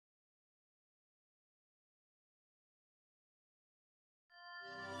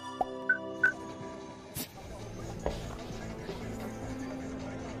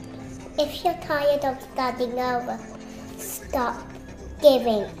If you're tired of starting over, stop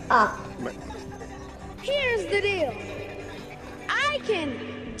giving up. Here's the deal. I can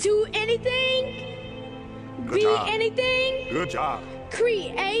do anything, be anything, Good job.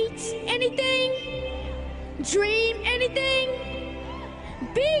 create anything, dream anything,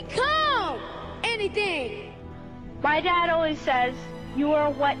 become anything. My dad always says, you are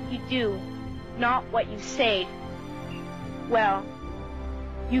what you do, not what you say. Well,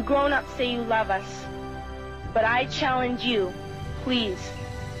 you grown-ups say you love us, but I challenge you, please,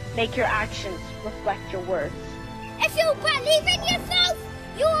 make your actions reflect your words. If you believe in yourself,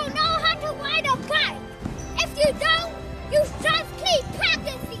 you will know how to ride a bike. If you don't, you just keep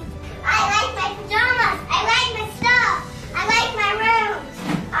practicing. I like my pajamas. I like my stuff. I like my rooms.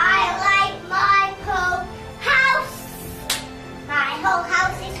 I like my whole house. My whole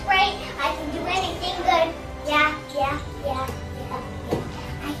house is great. I can do anything good. Yeah.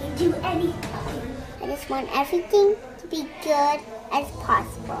 I can do anything. I just want everything to be good as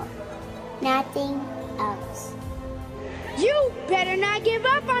possible. Nothing else. You better not give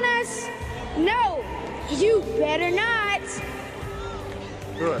up on us. No, you better not.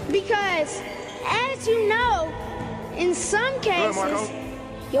 Good. Because, as you know, in some cases,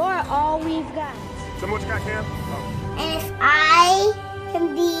 you're all we've got. Tell me what you got, Cam. And if I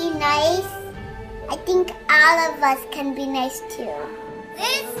can be nice, I think all of us can be nice too.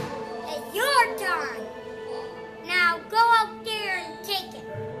 This is your turn. Now go out there and take it.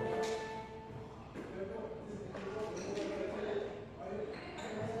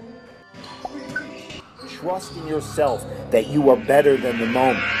 Trust in yourself that you are better than the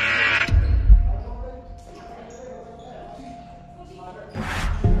moment.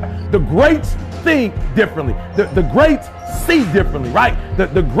 The greats think differently. The greats see differently, right?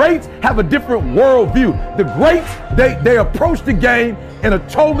 The greats have a different worldview. The greats, they approach the game in a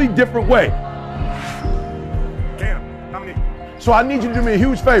totally different way. Cam, how many? So I need you to do me a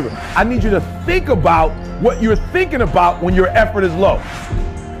huge favor. I need you to think about what you're thinking about when your effort is low.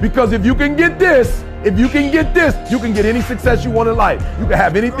 Because if you can get this, you can get any success you want in life. You can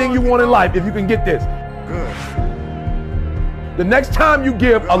have anything you want in life if you can get this. Good. The next time you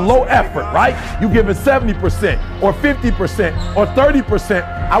give a low effort, right? You give it 70% or 50% or 30%.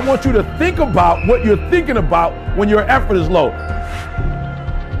 I want you to think about what you're thinking about when your effort is low.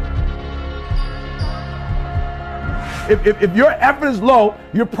 If your effort is low,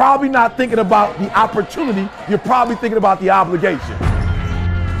 you're probably not thinking about the opportunity. You're probably thinking about the obligation.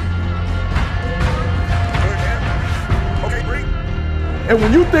 And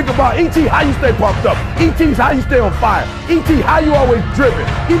when you think about E.T., how you stay pumped up. E.T.'s how you stay on fire. E.T., how you always driven.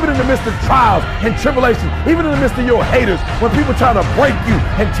 Even in the midst of trials and tribulations. Even in the midst of your haters. When people try to break you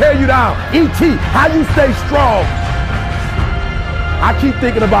and tear you down. E.T., how you stay strong. I keep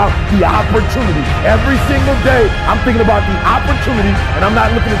thinking about the opportunity. Every single day, I'm thinking about the opportunity, and I'm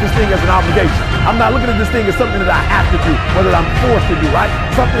not looking at this thing as an obligation. I'm not looking at this thing as something that I have to do, or that I'm forced to do, right?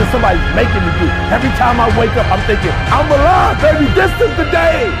 Something that somebody's making me do. Every time I wake up, I'm thinking, I'm alive, baby. This is the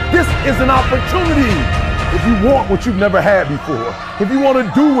day. This is an opportunity. If you want what you've never had before, if you want to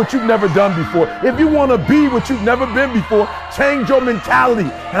do what you've never done before, if you want to be what you've never been before, change your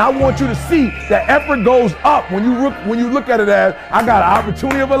mentality. And I want you to see that effort goes up when you look at it as, I got an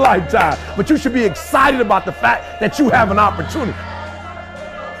opportunity of a lifetime. But you should be excited about the fact that you have an opportunity.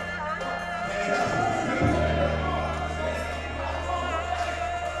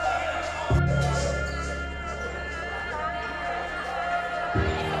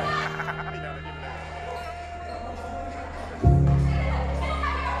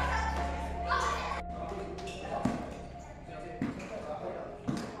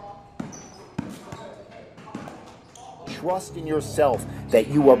 Trust in yourself that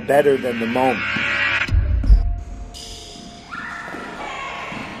you are better than the moment.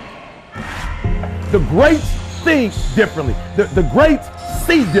 The greats think differently. The greats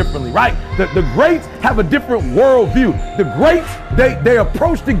see differently, right? The greats have a different worldview. The greats, they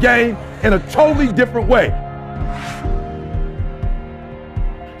approach the game in a totally different way.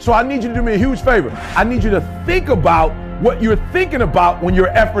 So I need you to do me a huge favor. I need you to think about what you're thinking about when your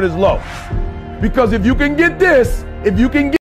effort is low. Because if you can get this,